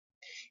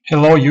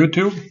Hello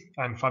YouTube,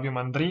 I'm Fabio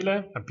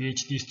Mandrile, a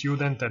PhD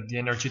student at the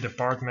Energy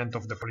Department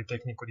of the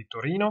Politecnico di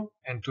Torino,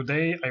 and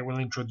today I will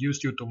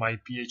introduce you to my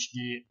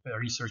PhD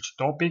research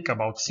topic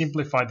about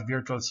simplified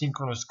virtual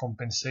synchronous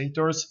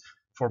compensators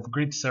for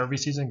grid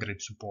services and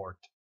grid support.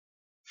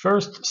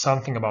 First,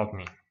 something about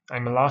me.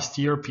 I'm a last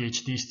year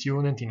PhD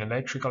student in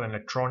electrical,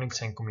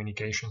 electronics and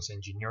communications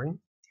engineering.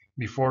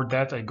 Before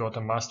that, I got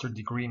a master's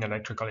degree in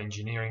electrical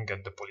engineering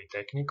at the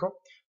Politecnico.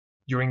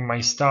 During my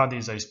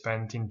studies, I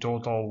spent in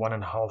total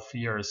 1.5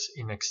 years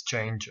in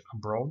exchange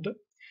abroad,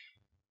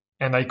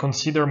 and I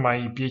consider my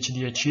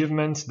PhD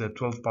achievements the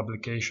 12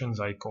 publications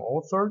I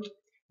co-authored,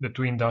 the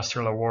 2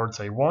 industrial awards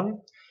I won,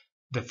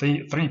 the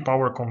 3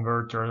 power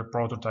converter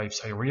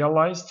prototypes I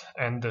realized,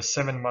 and the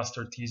 7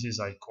 master theses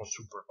I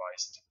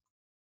co-supervised.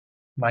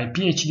 My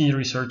PhD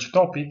research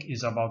topic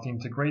is about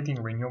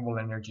integrating renewable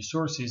energy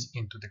sources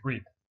into the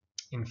grid.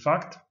 In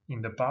fact,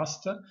 in the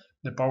past,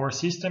 the power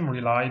system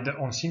relied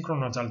on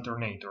synchronous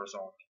alternators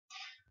only,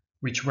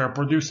 which were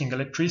producing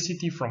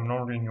electricity from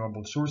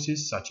non-renewable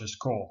sources such as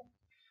coal.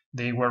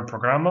 They were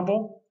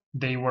programmable,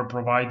 they were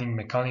providing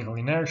mechanical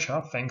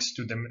inertia thanks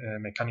to the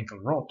mechanical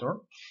rotor,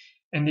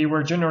 and they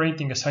were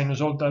generating a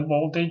sinusoidal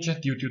voltage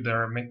due to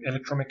their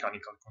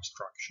electromechanical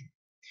construction.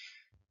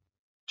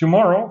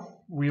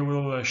 Tomorrow, we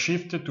will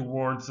shift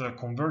towards a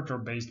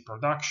converter-based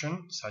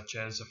production, such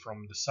as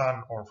from the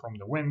sun or from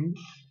the wind,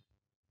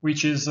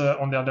 which is,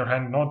 on the other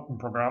hand, not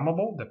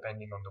programmable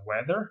depending on the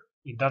weather.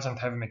 It doesn't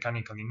have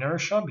mechanical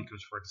inertia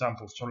because, for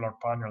example, solar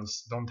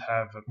panels don't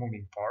have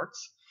moving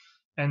parts.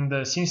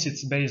 And since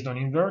it's based on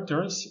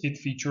inverters, it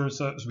features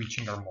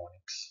switching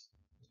harmonics.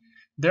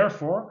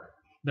 Therefore,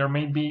 there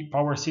may be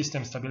power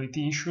system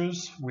stability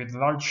issues with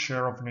large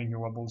share of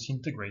renewables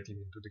integrated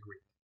into the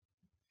grid.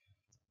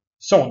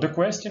 So the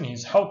question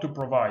is how to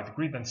provide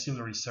grid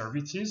ancillary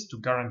services to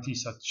guarantee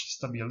such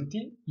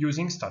stability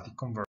using static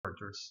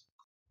converters.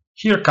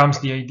 Here comes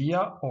the idea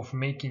of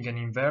making an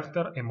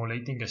inverter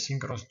emulating a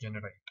synchronous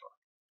generator.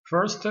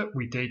 First,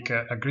 we take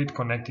a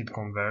grid-connected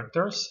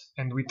converters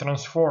and we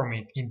transform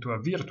it into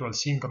a virtual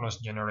synchronous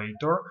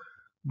generator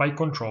by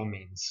control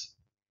means.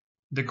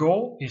 The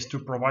goal is to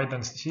provide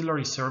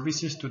ancillary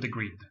services to the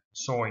grid,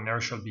 so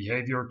inertial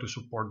behavior to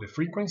support the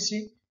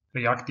frequency,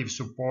 reactive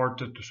support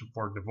to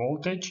support the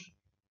voltage,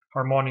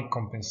 harmonic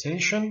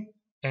compensation,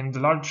 and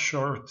large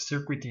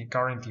short-circuit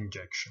current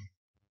injection.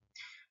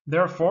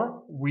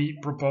 Therefore, we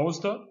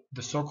proposed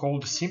the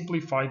so-called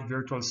Simplified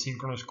Virtual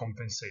Synchronous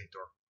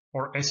Compensator,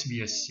 or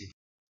S-VSC.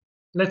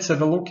 Let's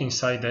have a look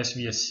inside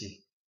S-VSC.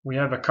 We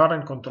have a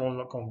current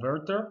control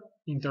converter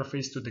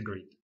interfaced to the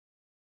grid.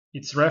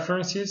 Its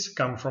references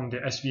come from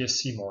the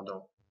S-VSC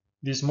model.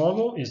 This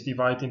model is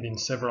divided in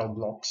several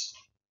blocks.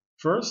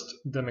 First,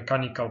 the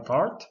mechanical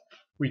part,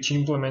 which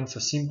implements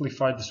a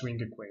simplified swing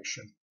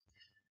equation.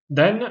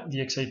 Then, the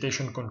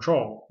excitation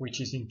control,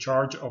 which is in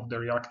charge of the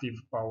reactive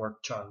power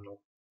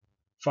channel.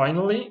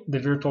 Finally, the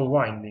virtual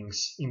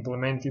windings,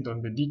 implemented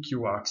on the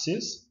DQ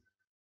axis,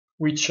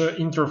 which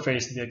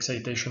interface the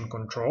excitation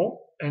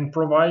control and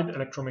provide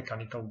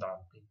electromechanical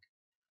damping.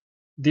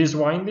 These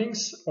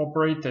windings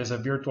operate as a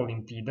virtual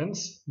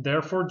impedance,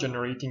 therefore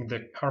generating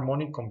the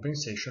harmonic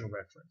compensation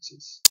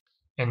references.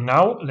 And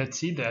now let's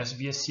see the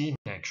S-VSC in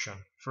action.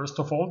 First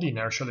of all, the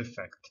inertial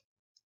effect.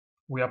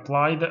 We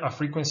applied a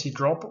frequency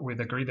drop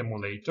with a grid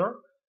emulator,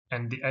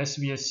 and the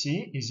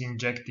S-VSC is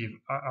injecting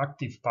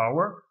active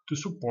power to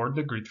support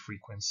the grid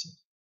frequency.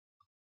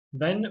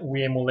 Then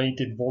we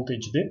emulated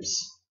voltage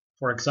dips.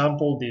 For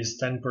example,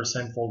 this 10%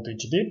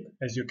 voltage dip,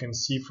 as you can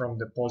see from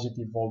the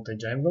positive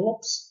voltage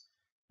envelopes.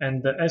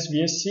 And the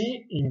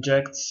S-VSC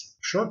injects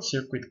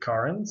short-circuit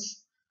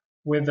currents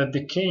with a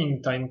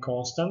decaying time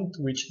constant,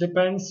 which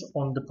depends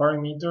on the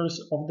parameters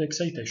of the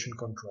excitation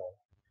control.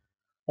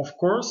 Of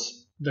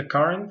course, the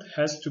current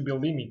has to be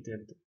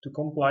limited to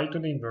comply to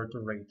the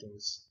inverter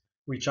ratings,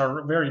 which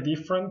are very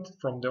different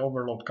from the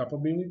overload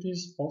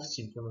capabilities of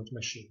synchronous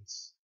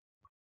machines.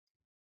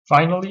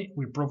 Finally,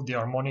 we proved the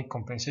harmonic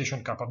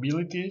compensation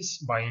capabilities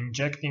by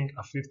injecting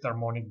a fifth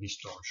harmonic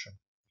distortion.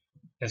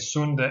 As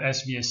soon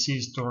as the S-VSC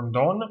is turned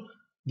on,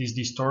 this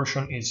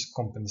distortion is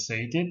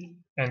compensated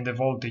and the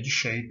voltage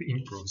shape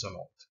improves a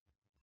lot.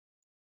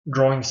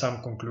 Drawing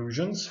some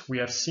conclusions, we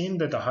have seen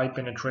that a high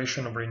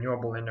penetration of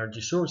renewable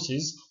energy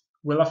sources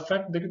will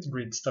affect the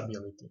grid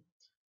stability.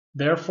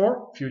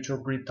 Therefore, future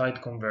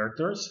grid-type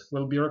converters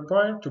will be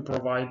required to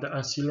provide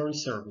ancillary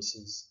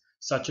services,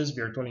 such as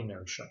virtual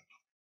inertia.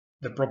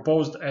 The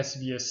proposed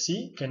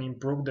S-VSC can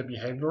improve the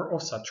behavior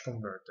of such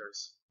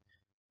converters.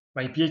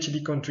 My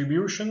PhD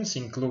contributions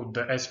include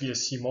the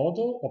S-VSC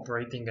model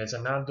operating as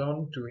an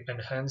add-on to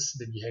enhance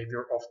the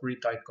behavior of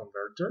grid-type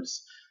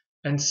converters,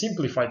 and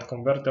simplified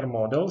converter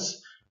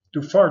models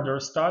to further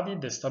study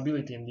the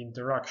stability and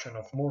interaction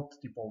of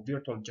multiple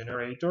virtual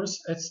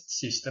generators at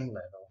system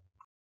level.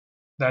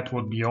 That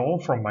would be all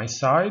from my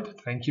side.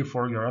 Thank you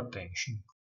for your attention.